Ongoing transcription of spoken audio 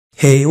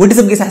Hey, what is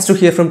up guys? Astro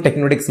here from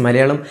Technotics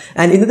Malayalam.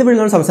 And in this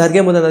video,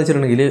 we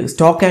will talk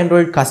stock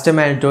Android, custom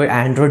Android,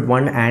 Android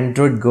 1,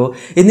 Android Go.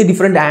 In the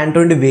different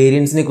Android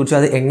variants, we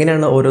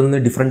will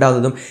different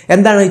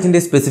and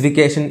the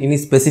specification in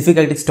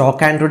specific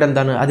stock Android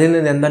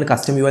and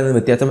custom UI and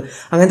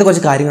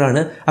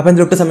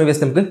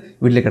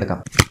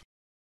video.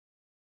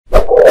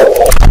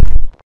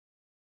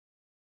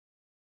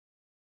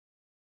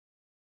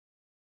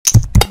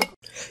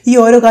 ഈ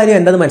ഓരോ കാര്യം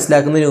എന്താണെന്ന്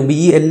മനസ്സിലാക്കുന്നതിന് മുമ്പ്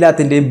ഈ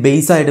എല്ലാത്തിൻ്റെയും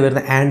base ആയിട്ട്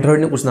വരുന്ന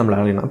ആൻഡ്രോയിഡിനെ കുറിച്ച് നമ്മൾ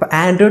അറിയണം. അപ്പോൾ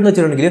ആൻഡ്രോയിഡ് എന്ന്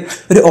വെച്ചിട്ടുണ്ടെങ്കിൽ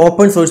ഒരു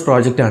ഓപ്പൺ സോഴ്സ്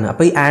പ്രോജക്റ്റ് ആണ്.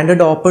 അപ്പോൾ ഈ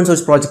ആൻഡ്രോയിഡ് ഓപ്പൺ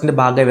സോഴ്സ് പ്രോജക്റ്റിൻ്റെ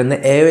ഭാഗമായി വരുന്ന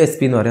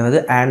AOSP എന്ന് പറയുന്നത്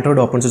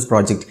ആൻഡ്രോയിഡ് ഓപ്പൺ സോഴ്സ്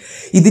പ്രോജക്റ്റ്.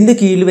 ഇതിൻ്റെ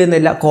കീഴിൽ വരുന്ന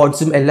എല്ലാ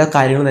കോഡ്സും എല്ലാ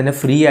കാര്യങ്ങളും തന്നെ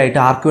ഫ്രീ ആയിട്ട്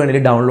ആർക്ക്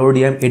വേണമെങ്കിലും ഡൗൺലോഡ്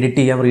ചെയ്യാം, എഡിറ്റ്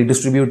ചെയ്യാം,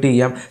 റീഡിസ്ട്രിബ്യൂട്ട്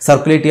ചെയ്യാം,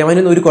 സർക്കുലേറ്റ് ചെയ്യാം.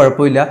 അതിനൊന്നും ഒരു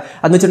കുഴപ്പമില്ല.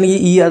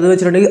 അതെന്ന്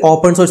വെച്ചിട്ടുണ്ടെങ്കിൽ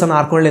ഓപ്പൺ സോഴ്സ് ആണ്,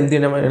 ആർക്ക്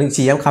വേണമെങ്കിലും എന്ത്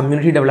ചെയ്യാം.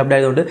 കമ്മ്യൂണിറ്റി ഡെവലപ്ഡ്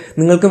ആയതുകൊണ്ട്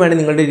നിങ്ങൾക്ക്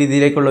വേണമെങ്കിൽ നിങ്ങളുടെ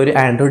രീതിയിലേക്കുള്ള ഒരു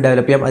ആൻഡ്രോയിഡ്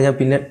ഡെവലപ്പ് ചെയ്യാം. അത് ഞാൻ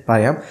പിന്നെ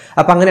പറയാം.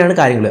 അപ്പോൾ അങ്ങനെയാണ്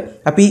കാര്യങ്ങൾ.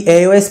 അപ്പോൾ ഈ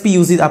AOSP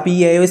യൂസ് ചെയ്ത് അപ്പോൾ ഈ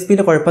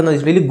AOSPന്റെ കുഴപ്പമെന്ന്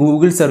വെച്ചിട്ടുണ്ടെങ്കിൽ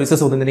ഗൂഗിൾ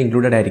സർവീസസ് ഒന്നും തന്നെ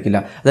ഇൻക്ലൂഡഡ് ആയിരിക്കില്ല.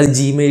 അതായത്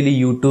Gmail,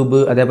 യൂട്യൂബ്,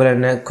 അതേപോലെ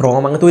തന്നെ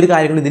ക്രോം, അങ്ങനത്തെ ഒരു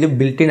കാര്യങ്ങൾ ഇതിൽ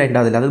ബിൽറ്റ് ഇൻ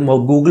ആയിട്ടുണ്ടാവില്ല. അത്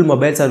ഗൂഗിൾ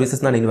മൊബൈൽ സർവീസസ്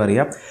എന്നാണ് ഇതിന്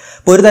പറയുക.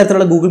 അപ്പോൾ ഒരു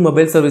തരത്തിലുള്ള ഗൂഗിൾ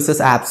മൊബൈൽ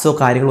സർവീസസ് ആപ്സോ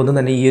കാര്യങ്ങളൊന്നും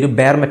തന്നെ ഈ ഒരു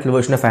bare metal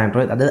version of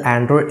Android, അത്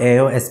ആൻഡ്രോയിഡ്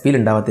AOSPയിൽ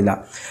ഉണ്ടാവത്തില്ല.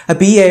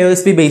 അപ്പോൾ ഈ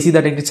AOSP ബേസ്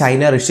ചെയ്തിട്ട്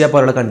ചൈന, റഷ്യ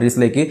പോലുള്ള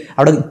കൺട്രീസിലേക്ക്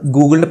അവിടെ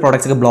ഗൂഗിളിൻ്റെ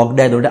പ്രോഡക്ട്സ് ഒക്കെ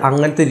ബ്ലോക്ക്ഡ് ആയതുകൊണ്ട്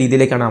അങ്ങനത്തെ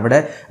രീതിയിലേക്കാണ്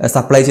അവിടെ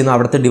സപ്ലൈ ചെയ്യുന്നത്,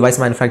 അവിടുത്തെ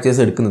ഡിവൈസ്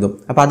മാനുഫാക്ചേഴ്സ് എടുക്കുന്നതും.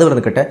 അപ്പോൾ അത്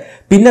നിൽക്കട്ടെ.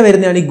 പിന്നെ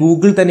വരുന്നതാണ് ഈ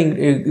ഗൂഗിൾ തന്നെ,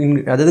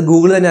 അതായത്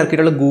ഗൂഗിൾ തന്നെ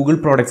ഇറക്കിയിട്ടുള്ള Google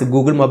products,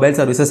 Google mobile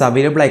services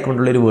available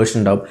ആയിക്കൊണ്ടുള്ള ഒരു വേർഷൻ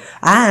ഉണ്ടാവും.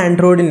 ആ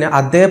ആൻഡ്രോയിഡിന്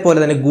അതേപോലെ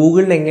തന്നെ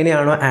ഗൂഗിളിന്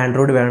എങ്ങനെയാണോ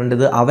ആൻഡ്രോയിഡ്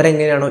വേണ്ടത്,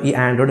 അവരെങ്ങനെയാണോ ഈ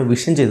ആൻഡ്രോയിഡ്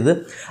വിഷൻ ചെയ്തത്,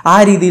 ആ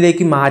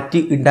രീതിയിലേക്ക് മാറ്റി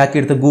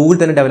ഉണ്ടാക്കിയെടുത്ത് ഗൂഗിൾ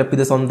തന്നെ ഡെവലപ്പ്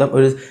ചെയ്ത സ്വന്തം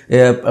ഒരു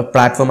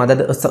പ്ലാറ്റ്ഫോം,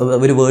 അതായത്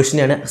ഒരു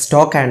വേർഷനെയാണ്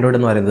സ്റ്റോക്ക് ആൻഡ്രോയിഡ്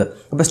എന്ന് പറയുന്നത്.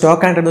 അപ്പോൾ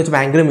സ്റ്റോക്ക് ആൻഡ്രോയിഡ് എന്ന് വെച്ചാൽ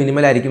ഭയങ്കര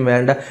മിനിമൽ ആയിരിക്കും,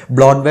 വേണ്ട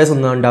ബ്ലോട്ട് വേസ്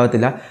ഒന്നും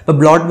ഉണ്ടാവത്തില്ല. അപ്പോൾ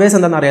ബ്ലോട്ട് വേസ്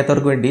എന്താണെന്ന്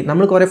അറിയാത്തവർക്ക് വേണ്ടി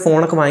നമ്മൾ കുറേ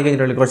ഫോണൊക്കെ വാങ്ങി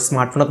കഴിഞ്ഞിട്ടുണ്ടെങ്കിൽ, കുറച്ച്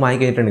സ്മാർട്ട് ഫോണൊക്കെ വാങ്ങി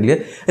കഴിഞ്ഞിട്ടുണ്ടെങ്കിൽ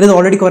ഇതിന്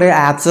ഓൾറെഡി കുറേ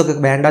ആപ്സൊക്കെ,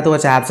 വേണ്ടാത്ത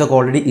കുറച്ച് ആപ്സൊക്കെ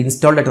ഓൾറെഡി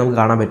ഇൻസ്റ്റാൾഡ് ആയിട്ട് നമുക്ക്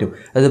കാണാൻ പറ്റും.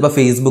 അതായത് ഇപ്പോൾ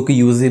ഫേസ്ബുക്ക്,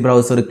 യൂസി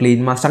ബ്രൗസർ,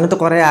 ക്ലീൻ മാസ്റ്റർ, അങ്ങനത്തെ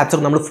കുറേ ആപ്സൊക്കെ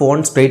നമ്മൾ phone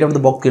straight out the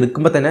box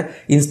എടുക്കുമ്പോൾ തന്നെ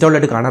ഇൻസ്റ്റാൾഡ്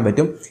ആയിട്ട് കാണാൻ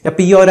പറ്റും.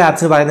 അപ്പോൾ ഈ ഓരോ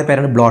ആപ്സിന് പറയുന്ന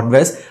പേരാണ് ബ്ലോട്ട്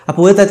വേസ്.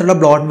 അപ്പോൾ ഒരു തരത്തിലുള്ള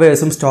ബ്ലോട്ട്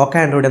വേസും സ്റ്റോക്ക്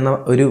ആൻഡ്രോയിഡ് എന്ന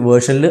ഒരു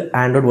വേർഷനിൽ,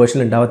 ആൻഡ്രോയിഡ്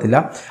വേർഷനിൽ ഉണ്ടാവത്തില്ല.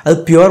 അത്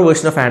പ്യുവർ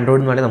വേർഷൻ ഓഫ്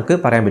ആൻഡ്രോയിഡ് എന്ന് വേണമെങ്കിൽ നമുക്ക്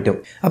പറയാൻ പറ്റും.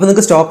 അപ്പോൾ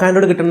നിങ്ങൾക്ക് സ്റ്റോക്ക്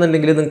ആൻഡ്രോയിഡ്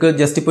കിട്ടണമെന്നുണ്ടെങ്കിൽ നിങ്ങൾക്ക്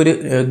ജസ്റ്റ് ഇപ്പോൾ ഒരു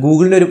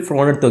ഗൂഗിളിൻ്റെ ഒരു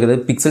ഫോൺ എടുത്ത് നോക്കിയത്,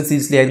 പിക്സൽ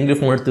സീരീസിൽ ഏതെങ്കിലും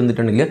ഫോൺ എടുത്ത്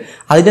നിന്നിട്ടുണ്ടെങ്കിൽ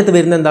അതിൻ്റെ അകത്ത്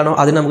വരുന്ന എന്താണോ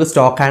അത് നമുക്ക്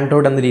സ്റ്റോക്ക്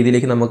ആൻഡ്രോയിഡ് എന്ന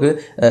രീതിയിലേക്ക് നമുക്ക്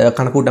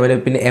കണക്കൂട്ടാൻ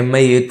പറ്റും. പിന്നെ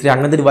MI A3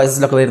 അങ്ങനത്തെ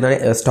ഡിവൈസസിലൊക്കെ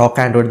വരുന്നതാണ്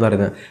സ്റ്റോക്ക് ആൻഡ്രോയിഡ് എന്ന്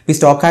പറയുന്നത്. ഈ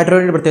സ്റ്റോക്ക്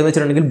ആൻഡ്രോയിഡിൻ്റെ പ്രത്യേകത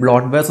വെച്ചിട്ടുണ്ടെങ്കിൽ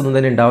ബ്ലോട്ട് വേസ് ഒന്നും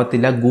തന്നെ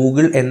ഉണ്ടാവത്തില്ല.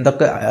 ഗൂഗിൾ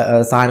എന്തൊക്കെ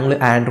സാധനങ്ങൾ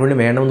ആൻഡ്രോയിഡ്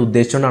വേണമെന്ന്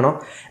ഉദ്ദേശിച്ചുകൊണ്ടാണോ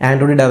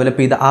ആൻഡ്രോയിഡ്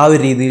ഡെവലപ്പ് ചെയ്ത് ആ ഒരു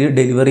രീതിയിൽ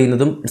ഡെലിവർ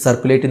ചെയ്യുന്നതും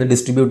സർക്കുലേറ്റ് ചെയ്യുന്നതും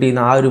ഡിസ്ട്രിബ്യൂട്ട്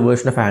ചെയ്യുന്ന ആ ഒരു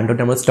വേർഷൻ ഓഫ്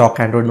ആൻഡ്രോയിഡ് നമ്മൾ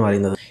സ്റ്റോക്ക് ആൻഡ്രോയിഡ് എന്ന്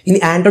പറയുന്നത്. ഇനി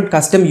ആൻഡ്രോയിഡ്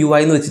കസ്റ്റം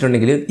UI എന്ന്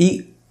വെച്ചിട്ടുണ്ടെങ്കിൽ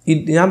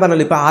ഞാൻ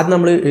പറഞ്ഞല്ലോ, ഇപ്പോൾ ആദ്യം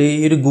നമ്മൾ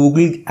ഈ ഒരു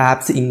ഗൂഗിൾ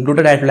ആപ്സ്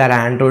ഇൻക്ലൂഡഡ് ആയിട്ടുള്ള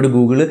ആൻഡ്രോയിഡ്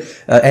ഗൂഗിൾ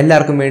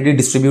എല്ലാവർക്കും വേണ്ടി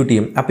ഡിസ്ട്രിബ്യൂട്ട്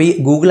ചെയ്യും. അപ്പോൾ ഈ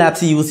ഗൂഗിൾ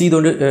ആപ്സ് യൂസ്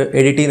ചെയ്തുകൊണ്ട്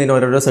എഡിറ്റ് ചെയ്യുന്നതിന്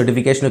ഓരോരോ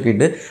സർട്ടിഫിക്കേഷനൊക്കെ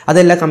ഉണ്ട്.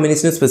 അതെല്ലാ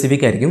കമ്പനീസിനും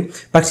സ്പെസിഫിക് ആയിരിക്കും.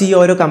 പക്ഷേ ഈ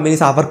ഓരോ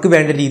കമ്പനീസ് അവർക്ക്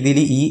വേണ്ട രീതിയിൽ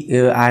ഈ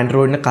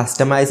ആൻഡ്രോയിഡിനെ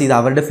കസ്റ്റമൈസ് ചെയ്ത്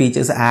അവരുടെ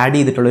ഫീച്ചേഴ്സ് ആഡ്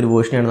ചെയ്തിട്ടുള്ള ഒരു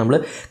വേർഷനാണ് നമ്മൾ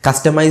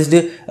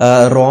കസ്റ്റമൈസ്ഡ്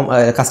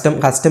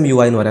കസ്റ്റം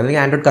UI എന്ന് പറയുന്നത്,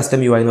 അല്ലെങ്കിൽ ആൻഡ്രോയിഡ്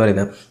കസ്റ്റം UI എന്ന്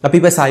പറയുന്നത്. അപ്പോൾ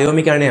ഇപ്പോൾ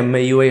സയോമിക്കാണ്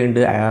MIUI ഉണ്ട്,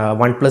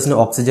 OnePlusന്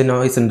ഓക്സിജൻ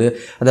നോയ്സ് ഉണ്ട്,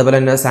 അതേപോലെ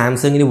തന്നെ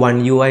സാംസങ്ങിന്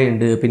One UI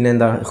ഉണ്ട്, പിന്നെ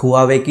എന്താ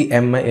ഹുവാവേക്ക്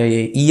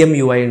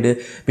EMUI ഉണ്ട്,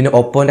 പിന്നെ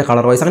ഒപ്പോൻ്റെ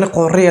കളർ വോയ്സ്, അങ്ങനെ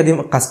കുറേയധികം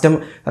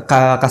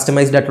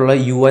കസ്റ്റമൈസ്ഡ് ആയിട്ടുള്ള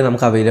UI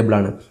നമുക്ക് അവൈലബിൾ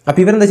ആണ്.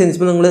 അപ്പോൾ ഇവരെന്താ ചെയ്യുന്നത്,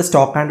 ഇപ്പോൾ നിങ്ങൾ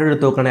സ്റ്റോക്ക് ആൻഡ്രോയിഡ്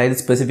എടുത്ത് നോക്കുകയാണെങ്കിൽ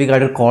അതിൽ സ്പെസിഫിക്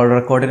ആയിട്ട് കോൾ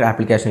റെക്കോർഡർ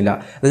ആപ്ലിക്കേഷൻ ഇല്ല,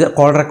 അതായത്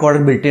കോൾ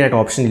റെക്കോർഡർ ബിൽറ്റ് ഇൻ ആയിട്ട്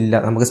ഓപ്ഷൻ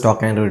ഇല്ല നമുക്ക്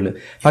സ്റ്റോക്ക് ആൻഡ്രോയിഡിൽ.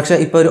 പക്ഷേ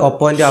ഇപ്പോൾ ഒരു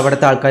ഒപ്പോൻ്റെ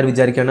അവിടുത്തെ ആൾക്കാർ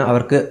വിചാരിക്കുകയാണ്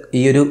അവർക്ക്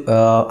ഈ ഒരു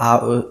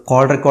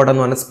കോൾ റെക്കോർഡർ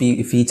എന്ന്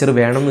പറഞ്ഞ ഫീച്ചർ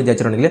വേണമെന്ന്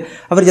വിചാരിച്ചിട്ടുണ്ടെങ്കിൽ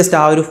അവർ ജസ്റ്റ്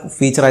ആ ഒരു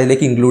ഫീച്ചർ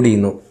അതിലേക്ക് ഇൻക്ലൂഡ്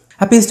ചെയ്യുന്നു.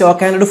 അപ്പോൾ ഈ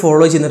സ്റ്റോക്ക് ആൻഡ്രോയിഡ്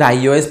ഫോളോ ചെയ്യുന്ന ഒരു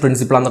iOS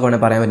പ്രിൻസിപ്പിൾ എന്നൊക്കെ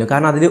വേണമെങ്കിൽ പറയാൻ പറ്റും.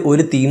 കാരണം അതിൽ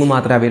ഒരു തീം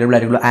മാത്രമേ അവൈലബിൾ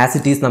ആയിട്ടുള്ളൂ. ആസ്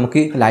ഇറ്റ് ഈസ്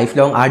നമുക്ക് ലൈഫ്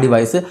ലോങ് ആ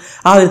ഡിവൈസ്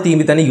ആ ഒരു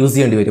തീമിൽ തന്നെ യൂസ്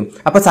ചെയ്യേണ്ടി വരും.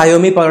 അപ്പോൾ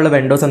സയോമി പോലുള്ള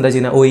വെൻഡോസ് എന്താ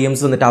ചെയ്യുന്നത്,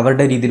 OEMs വന്നിട്ട്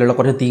അവരുടെ രീതിയിലുള്ള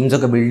കുറച്ച് തീംസ്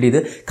ഒക്കെ ബിൽഡ് ചെയ്ത്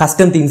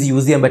കസ്റ്റം തീംസ്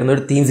യൂസ് ചെയ്യാൻ പറ്റുന്ന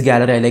ഒരു തീംസ്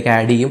ഗാലറി അതിലേക്ക്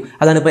ആഡ് ചെയ്യും.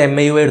 അതാണ് ഇപ്പോൾ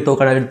MIUI എടുത്ത്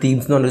നോക്കുകയാണെങ്കിൽ ഒരു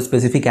തീംസ് എന്ന് പറഞ്ഞൊരു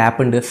സ്പെസിഫിക്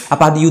ആപ്പ് ഉണ്ട്.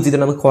 അപ്പോൾ അത് യൂസ്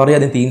ചെയ്തിട്ട് നമുക്ക്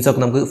കുറേയധികം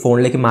തീംസൊക്കെ നമുക്ക്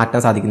ഫോണിലേക്ക്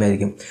മാറ്റാൻ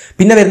സാധിക്കുന്നതായിരിക്കും.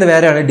 പിന്നെ വരുന്ന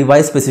വേറെയാണ്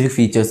device specific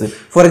features.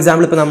 For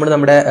example ഇപ്പോൾ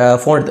നമ്മുടെ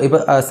ഫോൺ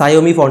ഇപ്പോൾ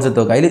സയോമി ഫോൺസ്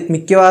എടുത്ത് നോക്കുക, അതിൽ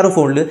മിക്കവാറും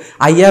ഫോണിൽ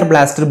IR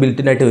ബ്ലാസ്റ്റർ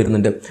ബിൽറ്റ് ഇൻ ആയിട്ട് വരുന്നുണ്ട്.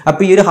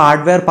 അപ്പോൾ ഈ ഒരു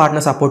ഹാർഡ്വെയർ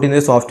പാർട്ട്ണർ സപ്പോർട്ട് ചെയ്യുന്ന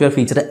ഒരു സോഫ്റ്റ്വെയർ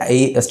ഫീച്ചർ ഈ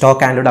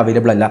സ്റ്റോക്ക് ആൻഡ്രോയിഡ്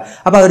അവൈലബിൾ അല്ല.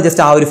 അപ്പോൾ അവർ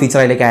ജസ്റ്റ് ആ ഒരു ഫീച്ചർ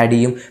അതിലേക്ക് ആഡ്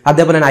ചെയ്യും.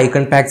 അതേപോലെ തന്നെ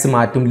ഐക്കൺ പാക്സ്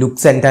മാറ്റും,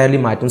 ലുക്സ് എൻറ്റയർലി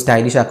മാറ്റും,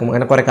 സ്റ്റൈലിഷ് ആക്കും,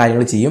 അങ്ങനെ കുറേ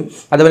കാര്യങ്ങൾ ചെയ്യും.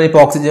 അതേപോലെ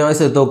ഇപ്പോൾ ഓക്സിജൻ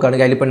നോയ്സ് എടുത്ത്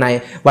നോക്കുകയാണെങ്കിൽ അതിലിപ്പോൾ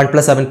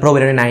OnePlus 7 Pro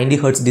വരെ 90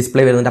 Hz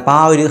ഡിസ്പ്ലേ വരുന്നുണ്ട്. അപ്പോൾ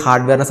ആ ഒരു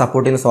ഹാർഡ്വെയറിനെ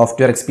സപ്പോർട്ട് ചെയ്യുന്ന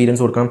സോഫ്റ്റ്വെയർ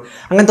എക്സ്പീരിയൻസ് കൊടുക്കണം.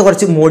 അങ്ങനത്തെ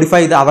കുറച്ച്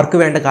മോഡിഫൈ ചെയ്ത് അവർക്ക്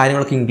വേണ്ട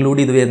കാര്യങ്ങളൊക്കെ ഇൻക്ലൂഡ്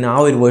ചെയ്ത് വരുന്ന ആ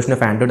ഒരു വേർഷൻ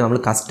ഓഫ് ആൻഡ്രോയിഡ്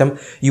നമ്മൾ കസ്റ്റം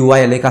UI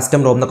അല്ലെങ്കിൽ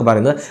കസ്റ്റം റോം എന്നൊക്കെ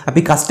പറയുന്നത്.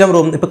 അപ്പോൾ ഈ കസ്റ്റം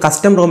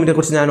റോമിനെ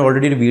കുറിച്ച് ഞാൻ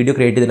ഓൾറെഡി ഒരു വീഡിയോ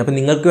ക്രിയേറ്റ് ചെയ്തിട്ടുണ്ട്. അപ്പോൾ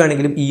നിങ്ങൾക്ക്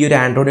വേണമെങ്കിലും ഈ ഒരു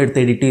ആൻഡ്രോയിഡ്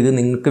എടുത്ത് എഡിറ്റ് ചെയ്ത്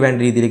നിങ്ങൾക്ക് വേണ്ട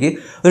രീതിയിലേക്ക്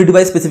ഒരു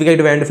ഡിവൈസ് സ്പെസിഫിക്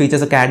ആയിട്ട് വേണ്ട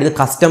ഫീച്ചേഴ്സ് ഒക്കെ ആഡ് ചെയ്ത്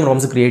കസ്റ്റം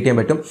റോംസ് ക്രിയേറ്റ് ചെയ്യാൻ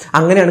പറ്റും.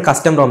 അങ്ങനെയാണ്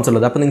കസ്റ്റം റോംസ്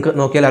ഉള്ളത്. അപ്പോൾ നിങ്ങൾക്ക്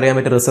നോക്കിയാൽ അറിയാൻ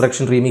പറ്റും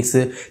റിസറക്ഷൻ,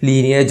 റീമിക്സ്,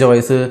 ലീനിയർ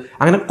ജോയ്സ്,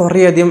 അങ്ങനെ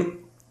കുറേയധികം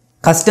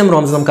കസ്റ്റം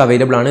റോംസ് നമുക്ക്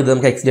അവൈലബിൾ ആണ്. ഇത്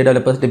നമുക്ക് XJ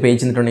ഡെവലപ്പേഴ്സിൻ്റെ പേജ്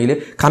ചെയ്തിട്ടുണ്ടെങ്കിൽ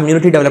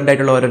കമ്മ്യൂണിറ്റി ഡെവലപ്ഡ്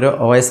ആയിട്ടുള്ള ഓരോ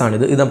OS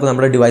ആണിത്. ഇത് നമുക്ക്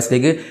നമ്മുടെ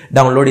ഡിവൈസിലേക്ക്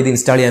ഡൗൺലോഡ് ചെയ്ത്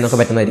ഇൻസ്റ്റാൾ ചെയ്യാനൊക്കെ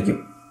പറ്റുന്നതായിരിക്കും.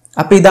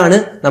 അപ്പോൾ ഇതാണ്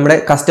നമ്മുടെ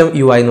കസ്റ്റം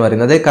യു ഐ എന്ന്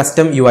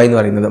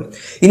പറയുന്നത്.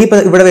 ഇനിയിപ്പോൾ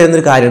ഇവിടെ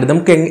വരുന്നൊരു കാര്യമുണ്ട്,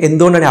 നമുക്ക്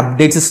എന്തുകൊണ്ടാണ്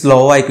അപ്ഡേറ്റ്സ് സ്ലോ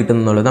ആയി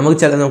കിട്ടുന്നുള്ളത്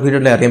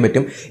നമുക്ക് അറിയാൻ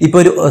പറ്റും. ഇപ്പോൾ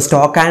ഒരു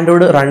സ്റ്റോക്ക്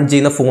ആൻഡ്രോയിഡ് റൺ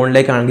ചെയ്യുന്ന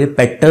ഫോണിലേക്കാണെങ്കിൽ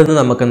പെട്ടെന്ന്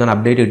നമുക്ക് എന്താണ്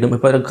അപ്ഡേറ്റ് കിട്ടും.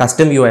 ഇപ്പോൾ ഒരു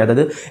കസ്റ്റം യു ഐ,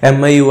 അതായത്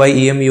MIUI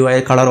EMUI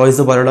കളർ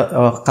വോയിസ് പോലുള്ള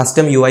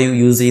കസ്റ്റം യു ഐ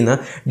യൂസ് ചെയ്യുന്ന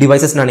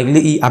ഡിവൈസസിനാണെങ്കിൽ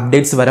ഈ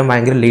അപ്ഡേറ്റ്സ് വരാൻ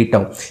ഭയങ്കര ലേറ്റ്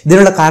ആവും.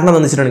 ഇതിനുള്ള കാരണം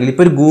എന്ന് വെച്ചിട്ടുണ്ടെങ്കിൽ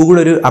ഇപ്പോൾ ഒരു ഗൂഗിൾ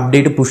ഒരു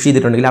അപ്ഡേറ്റ് പുഷ്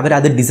ചെയ്തിട്ടുണ്ടെങ്കിൽ അവർ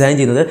അത് ഡിസൈൻ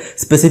ചെയ്യുന്നത്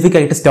സ്പെസിഫിക്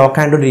ആയിട്ട് സ്റ്റോക്ക്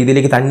ആൻഡ്രോയിഡ്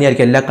രീതിയിലേക്ക്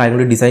തന്നെയായിരിക്കും എല്ലാ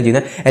കാര്യങ്ങളും ഡിസൈൻ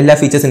ചെയ്യുന്നത്. എല്ലാ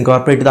ഫീച്ചേഴ്സ്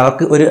ഇൻകോർപ്പറേറ്റ് ചെയ്ത്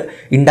അവർക്ക് ഒരു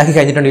ഉണ്ടാക്കി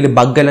കഴിഞ്ഞിട്ടുണ്ടെങ്കിൽ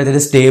ബഗ് എല്ലാം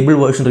സ്റ്റേബിൾ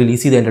വേർഷൻ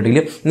റിലീസ്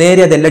ചെയ്തിട്ടുണ്ടെങ്കിൽ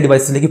നേരെ അത് എല്ലാ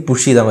ഡിവൈസിലേക്ക്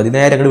പുഷ് ചെയ്താൽ മതി,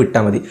 നേരെ അങ്ങോട്ട്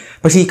വിട്ടാൽ മതി.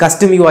 പക്ഷേ ഈ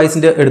കസ്റ്റം യു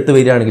ഐസിന്റെ എടുത്ത്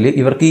വരികയാണെങ്കിൽ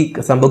ഇവർക്ക് ഈ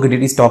സംഭവം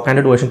കിട്ടിയിട്ട് ഈ സ്റ്റോക്ക്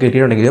ആൻഡ്രോയിഡ് വേർഷൻ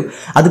കിട്ടിയിട്ടുണ്ടെങ്കിലും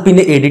അത്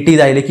പിന്നെ എഡിറ്റ്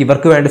ചെയ്ത് അതിലേക്ക്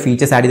ഇവർക്ക് വേണ്ട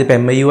ഫീച്ചേഴ്സ് ആഡ് ചെയ്ത്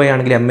ഇപ്പോൾ MIUI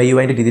ആണെങ്കിൽ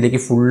MIUI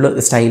രീതിയിലേക്ക് ഫുള്ള്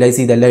സ്റ്റൈലൈസ്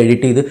ചെയ്ത് എല്ലാം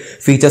എഡിറ്റ് ചെയ്ത്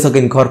ഫീച്ചേഴ്സ്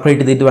ഒക്കെ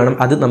ഇൻകോർപ്പറേറ്റ് ചെയ്തിട്ട് വേണം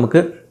അത്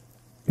നമുക്ക്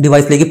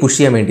ഡിവൈസിലേക്ക് പുഷ്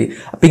ചെയ്യാൻ വേണ്ടി.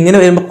 അപ്പോൾ ഇങ്ങനെ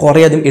വരുമ്പോൾ കുറേ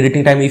അധികം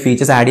എഡിറ്റിംഗ് ടൈം, ഈ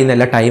ഫീച്ചേഴ്സ് ആഡ് ചെയ്യുന്ന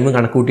എല്ലാ ടൈമും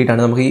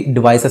കണക്കൂട്ടിയിട്ടാണ് നമുക്ക് ഈ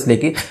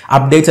ഡിവൈസസിലേക്ക്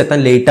അപ്ഡേറ്റ്സ് എത്താൻ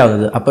ലേറ്റ്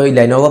ആവുന്നത്. അപ്പോൾ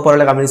ലെനോവോ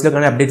പോലുള്ള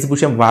കമ്പനീസിലൊക്കെ അപ്ഡേറ്റ്സ്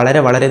പുഷ് ചെയ്യാൻ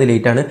വളരെ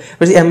ലേറ്റ് ആണ്.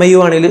 പക്ഷേ MIU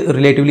ആണെങ്കിൽ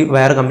റിലേറ്റീവ്ലി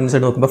വേറെ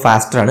കമ്പനീസായിട്ട് നോക്കുമ്പോൾ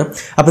ഫാസ്റ്ററാണ്.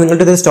 അപ്പോൾ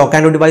നിങ്ങളുടെ സ്റ്റോക്ക്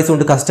ആൻഡ് ഡിവൈസ്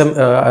ഉണ്ട്, കസ്റ്റം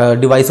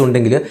ഡിവൈസ്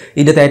ഉണ്ടെങ്കിൽ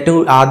ഇതിൻ്റെ ഏറ്റവും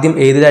ആദ്യം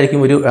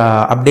ഏതിലായിരിക്കും ഒരു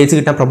അപ്ഡേറ്റ്സ്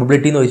കിട്ടാൻ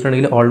പ്രോബിലിറ്റി എന്ന്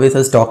വെച്ചിട്ടുണ്ടെങ്കിൽ ഓൾവേസ്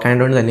അത് സ്റ്റോക്ക്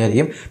ആൻഡ്രോയിഡ്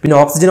തന്നെയായിരിക്കും. പിന്നെ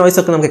ഓക്സിജൻ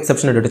വോയിസ് ഒക്കെ നമുക്ക്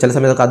എക്സെപ്ഷൻ ഉണ്ട്, ചില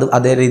സമയത്തൊക്കെ അത്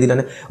അതേ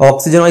രീതിയിലാണ്.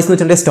 ഓക്സിജൻ വോയിസ് എന്ന്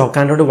വെച്ചിട്ടുണ്ടെങ്കിൽ സ്റ്റോക്ക്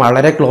ആൻഡ്രോയിഡ്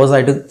വളരെ ക്ലോസ്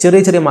ആയിട്ട്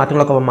ചെറിയ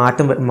മാറ്റങ്ങളൊക്കെ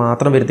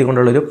മാത്രം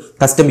വരുത്തിക്കൊണ്ടുള്ളൊരു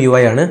കസ്റ്റം യു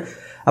ഐ ആണ്.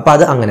 അപ്പോൾ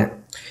അത് അങ്ങനെ.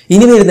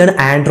 ഇനി വരുന്നതാണ്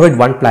ആൻഡ്രോയിഡ്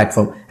 1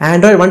 പ്ലാറ്റ്ഫോം.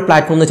 ആൻഡ്രോയിഡ് 1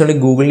 പ്ലാറ്റ്ഫോം എന്ന്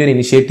വെച്ചിട്ടുണ്ടെങ്കിൽ ഗൂഗിളിൻ്റെ ഒരു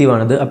ഇനിഷ്യേറ്റീവ്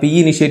ആണിത്. അപ്പോൾ ഈ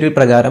ഇനിഷ്യേറ്റീവ്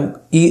പ്രകാരം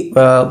ഈ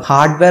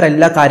ഹാർഡ്വെയർ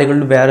എല്ലാ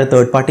കാര്യങ്ങളിലും വേറെ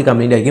തേർഡ് പാർട്ടി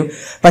കമ്പനി ആയിരിക്കും,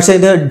 പക്ഷേ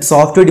ഇത്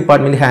സോഫ്റ്റ്വെയർ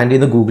ഡിപ്പാർട്ട്മെന്റ് ഹാൻഡിൽ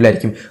ചെയ്യുന്നത്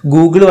ഗൂഗിളായിരിക്കും.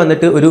 ഗൂഗിൾ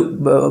വന്നിട്ട് ഒരു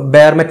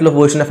bare metal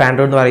version of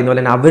Android എന്ന് പറയുന്ന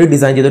പോലെ തന്നെ അവർ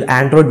ഡിസൈൻ ചെയ്ത ഒരു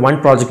ആൻഡ്രോയിഡ് 1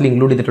 പ്രോജക്റ്റിൽ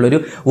ഇൻക്ലൂഡ് ചെയ്തിട്ടുള്ള ഒരു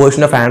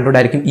വേർഷൻ ഓഫ് ആൻഡ്രോയിഡ്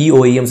ആയിരിക്കും ഈ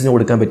OEMസിന്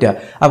കൊടുക്കാൻ പറ്റുക.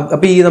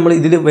 അപ്പോൾ ഈ നമ്മൾ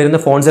ഇതിൽ വരുന്ന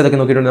ഫോൺസ് ഏതൊക്കെ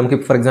നോക്കിയിട്ടുണ്ട്, നമുക്ക്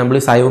ഫോർ എക്സാമ്പിൾ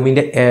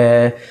സയോമിൻ്റെ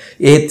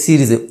A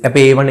സീരീസ്,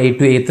 അപ്പോൾ A1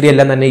 A2 A3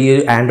 എല്ലാം തന്നെ ഈ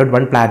ഒരു ആൻഡ്രോയിഡ്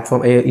 1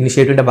 പ്ലാറ്റ്ഫോം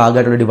ഇനിഷ്യേറ്റീവിൻ്റെ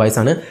ഭാഗമായിട്ടുള്ള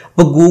ഡിവൈസാണ്.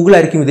 അപ്പോൾ ഗൂഗിൾ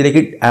ആയിരിക്കും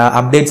ഇതിലേക്ക്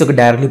അപ്ഡേറ്റ്സ് ഒക്കെ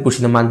ഡയറക്റ്റ്ലി പുഷ്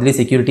ചെയ്യുന്നത്, മന്ത്ലി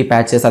സെക്യൂരിറ്റി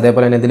പാച്ചസ്,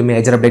 അതേപോലെ തന്നെ എന്തെങ്കിലും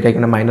മേജർ അപ്ഡേറ്റ്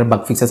ആയിക്കോട്ടെ, മൈനർ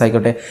ബഗ് ഫിക്സസ്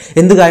ആയിക്കോട്ടെ,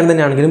 എന്ത് കാര്യം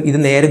തന്നെയാണെങ്കിലും ഇത്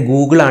നേരെ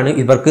ഗൂഗിളാണ്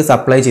ഇവർക്ക്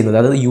സപ്ലൈ ചെയ്യുന്നത്.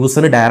 അതായത്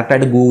യൂസറിന് ഡയറക്റ്റ്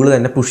ആയിട്ട് ഗൂഗിൾ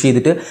തന്നെ പുഷ്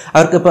ചെയ്തിട്ട്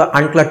അവർക്ക് ഇപ്പോൾ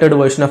അൺക്ലട്ടേഡ്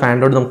വേർഷൻ ഓഫ്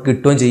ആൻഡ്രോയിഡ് നമുക്ക്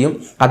കിട്ടുകയും ചെയ്യും,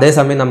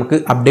 അതേസമയം നമുക്ക്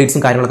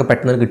അപ്ഡേറ്റ്സും കാര്യങ്ങളൊക്കെ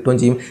പെട്ടെന്ന് കിട്ടുകയും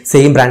ചെയ്യും,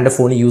 സെയിം ബ്രാൻഡ്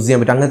ഫോൺ യൂസ്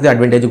ചെയ്യാൻ പറ്റും. അങ്ങനത്തെ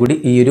അഡ്വാൻറ്റേജ് കൂടി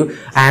ഈ ഒരു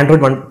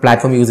ആൻഡ്രോയിഡ് 1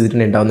 പ്ലാറ്റ്ഫോം യൂസ്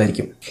ചെയ്തിട്ടുണ്ട്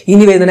ഉണ്ടാവുന്നതായിരിക്കും.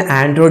 ഇനി വരുന്ന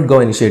ആൻഡ്രോയിഡ് ഗോ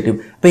ഇനിഷ്യേറ്റീവ്.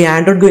 അപ്പോൾ ഈ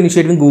ആൻഡ്രോയിഡ് ഗോ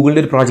ഇനിഷ്യേറ്റീവ്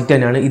ഗൂഗിളിൻ്റെ ഒരു പ്രോജക്റ്റ്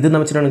തന്നെയാണ്. ഇത് എന്ന്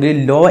വെച്ചിട്ടുണ്ടെങ്കിൽ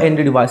ലോ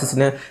എൻഡ്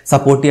ഡിവൈസസിനെ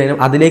സപ്പോർട്ട് ചെയ്യാനും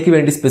അതിലേക്ക്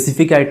വേണ്ടി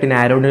സ്പെസിഫിക് ആയിട്ട്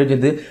നാരോഡ്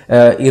ഇത്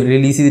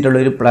റിലീസ് ചെയ്തിട്ടുള്ള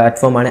ഒരു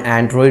പ്ലാറ്റ്ഫോമാണ്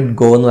ആൻഡ്രോയിഡ്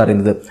ഗോ എന്ന്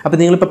പറയുന്നത്. അപ്പോൾ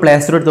നിങ്ങളിപ്പോൾ പ്ലേ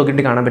സ്റ്റോർ എടുത്ത്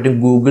നോക്കിയിട്ട് കാണാൻ പറ്റും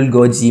Google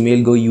go,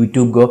 Gmail go,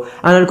 YouTube go,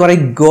 അങ്ങനെ കുറേ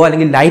ഗോ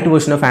അല്ലെങ്കിൽ light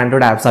version of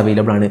Android apps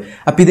available ആണ്.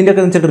 അപ്പോൾ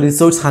ഇതിൻ്റെയൊക്കെ എന്ന് വെച്ചിട്ട്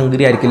റിസോഴ്സ്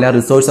ഹംഗ്രി ആയിരിക്കില്ല,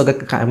 റിസോഴ്സ് ഒക്കെ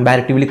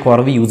കമ്പാരിറ്റീവ്ലി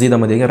കുറവ് യൂസ്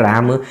ചെയ്താൽ മതി.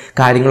 റാം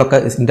കാര്യങ്ങളൊക്കെ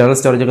ഇന്റർണൽ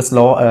സ്റ്റോറേജ് ഒക്കെ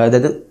സ്ലോ,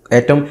 അതായത്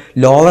ഏറ്റവും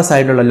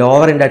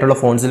ലോവർ എൻഡ് ആയിട്ടുള്ള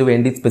ഫോൺസിൽ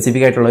വേണ്ടി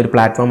സ്പെസിഫിക് ആയിട്ടുള്ള ഒരു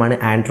പ്ലാറ്റ്ഫോമാണ്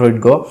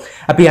ആൻഡ്രോയിഡ് ഗോ.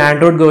 അപ്പോൾ ഈ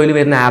ആൻഡ്രോയിഡ് ഗോയിൽ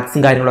വരുന്ന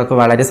ആപ്സും കാര്യങ്ങളൊക്കെ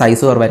വളരെ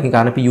സൈസ് കുറവായിരിക്കും.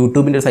 കാരണം ഇപ്പോൾ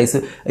യൂട്യൂബ്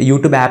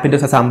ആപ്പിൻ്റെ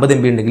സൈസ് 50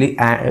 MB ഉണ്ടെങ്കിൽ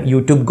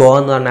യൂട്യൂബ് ഗോ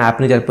എന്ന് പറഞ്ഞ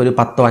ആപ്പിന് ചിലപ്പോൾ ഒരു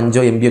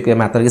 10-5 MB ഒക്കെ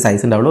മാത്രമേ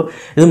സൈസ് ഉണ്ടാവുള്ളൂ.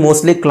 ഇത്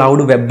മോസ്റ്റ്ലി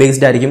ക്ലൗഡ് വെബ്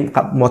ബേസ്ഡ് ആയിരിക്കും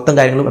മൊത്തം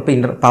കാര്യങ്ങളും.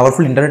 അപ്പോൾ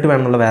പവർഫുൾ ഇന്റർനെറ്റ്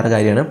വേണമെന്നുള്ള വേറെ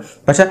കാര്യമാണ്.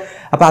 പക്ഷേ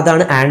അപ്പോൾ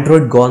അതാണ്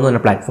ആൻഡ്രോയിഡ് ഗോ എന്ന്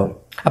പറഞ്ഞ പ്ലാറ്റ്ഫോം.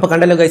 അപ്പോൾ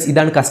കണ്ടല്ലോ ഗൈസ്,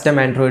 ഇതാണ് കസ്റ്റം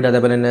ആൻഡ്രോയിഡ്,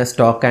 അതേപോലെ തന്നെ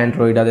സ്റ്റോക്ക്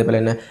ആൻഡ്രോയിഡ്, അതേപോലെ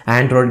തന്നെ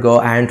ആൻഡ്രോയിഡ് ഗോ,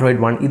 ആൻഡ്രോയിഡ്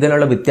 1,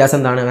 ഇതിനുള്ള വ്യത്യാസം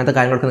എന്താണ്, അങ്ങനത്തെ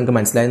കാര്യങ്ങളൊക്കെ നിങ്ങൾക്ക്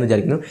മനസ്സിലായെന്ന്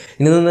വിചാരിക്കുന്നു.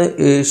 ഇനി നിന്ന്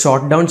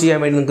ഷോർട്ട് ഡൗൺ ചെയ്യാൻ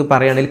വേണ്ടി നിങ്ങൾക്ക്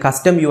പറയുകയാണെങ്കിൽ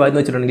കസ്റ്റം UI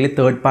എന്ന് വെച്ചിട്ടുണ്ടെങ്കിൽ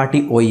തേർഡ്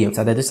പാർട്ടി OEMs,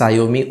 അതായത്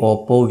Xiaomi,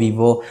 Oppo,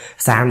 Vivo,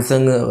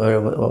 Samsung,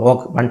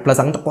 OnePlus,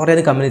 അങ്ങനത്തെ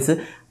കുറേ കമ്പനീസ്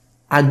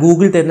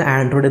ഗൂഗിൾ തരുന്ന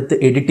ആൻഡ്രോയിഡ് എടുത്ത്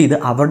എഡിറ്റ് ചെയ്ത്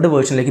അവരുടെ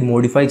വേർഷനിലേക്ക്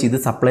മോഡിഫൈ ചെയ്ത്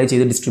സപ്ലൈ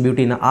ചെയ്ത് ഡിസ്ട്രിബ്യൂട്ട്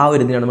ചെയ്യുന്ന ആ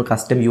ഒരു ഇതിനാണ് നമ്മൾ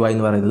കസ്റ്റം UI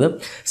എന്ന് പറയുന്നത്.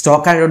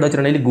 സ്റ്റോക്ക് ആൻഡ്രോയിഡ് എന്ന്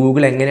വെച്ചിട്ടുണ്ടെങ്കിൽ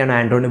ഗൂഗിൾ എങ്ങനെയാണ്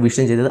ആൻഡ്രോയിഡിനെ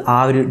വിഷൻ ചെയ്തത്, ആ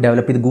ഒരു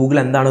ഡെവലപ്പ് ചെയ്ത് ഗൂഗിൾ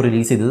എന്താണോ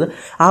റിലീസ് ചെയ്തത്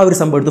ആ ഒരു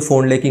സംഭവം എടുത്ത്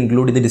ഫോണിലേക്ക്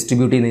ഇൻക്ലൂഡ് ചെയ്ത്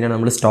ഡിസ്ട്രിബ്യൂട്ട് ചെയ്യുന്നതിനാണ്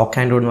നമ്മൾ സ്റ്റോക്ക്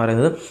ആൻഡ്രോയിഡ് എന്ന്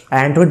പറയുന്നത്.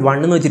 ആൻഡ്രോയിഡ്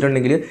 1 എന്ന്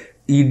വെച്ചിട്ടുണ്ടെങ്കിൽ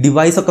ഈ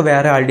ഡിവൈസൊക്കെ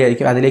വേറെ ആളുടെ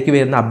ആയിരിക്കും, അതിലേക്ക്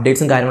വരുന്ന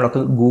അപ്ഡേറ്റ്സും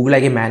കാര്യങ്ങളൊക്കെ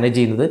ഗൂഗിളായിരിക്കും മാനേജ്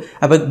ചെയ്യുന്നത്.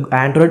 അപ്പോൾ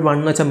ആൻഡ്രോയിഡ് 1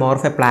 എന്ന് വെച്ചാൽ മോർ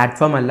ഓഫ് എ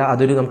പ്ലാറ്റ്ഫോം അല്ല,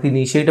 അതൊരു നമുക്ക്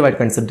ഇനീഷ്യേറ്റീവ് ആയിട്ട്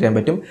കൺസിഡർ ചെയ്യാൻ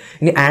പറ്റും.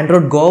 ഇനി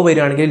ആൻഡ്രോയിഡ് ഗോ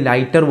വരികയാണെങ്കിൽ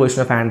ലൈറ്റർ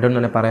വേർഷൻ ഓഫ് ആൻഡ്രോയിഡ്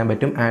എന്ന് തന്നെ പറയാൻ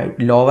പറ്റും.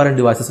 ലോവർ ആൻഡ്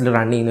ഡിവൈസസിൽ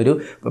റൺ ചെയ്യുന്ന ഒരു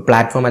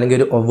പ്ലാറ്റ്ഫോം അല്ലെങ്കിൽ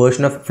ഒരു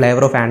version of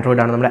flavour of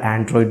Android ആണ് നമ്മുടെ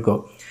ആൻഡ്രോയിഡ് ഗോ.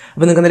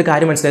 അപ്പോൾ നിങ്ങൾക്ക് എന്തൊരു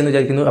കാര്യം മനസ്സിലായെന്ന്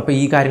വിചാരിക്കുന്നു. അപ്പോൾ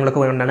ഈ കാര്യങ്ങളൊക്കെ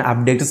കൊണ്ടാണ്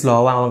അപ്ഡേറ്റ് സ്ലോ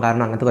ആവാൻ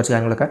കാരണം, അങ്ങനത്തെ കുറച്ച്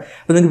കാര്യങ്ങളൊക്കെ.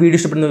 അപ്പോൾ നിങ്ങൾക്ക് വീഡിയോ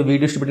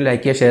ഇഷ്ടപ്പെടുന്ന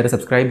ലൈക്ക് ചെയ്യുക, ഷെയർ,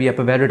 സബ്സ്ക്രൈബ് ചെയ്യുക.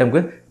 അപ്പോൾ വേറെ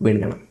നമുക്ക്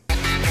വീണ്ടും കാണാം.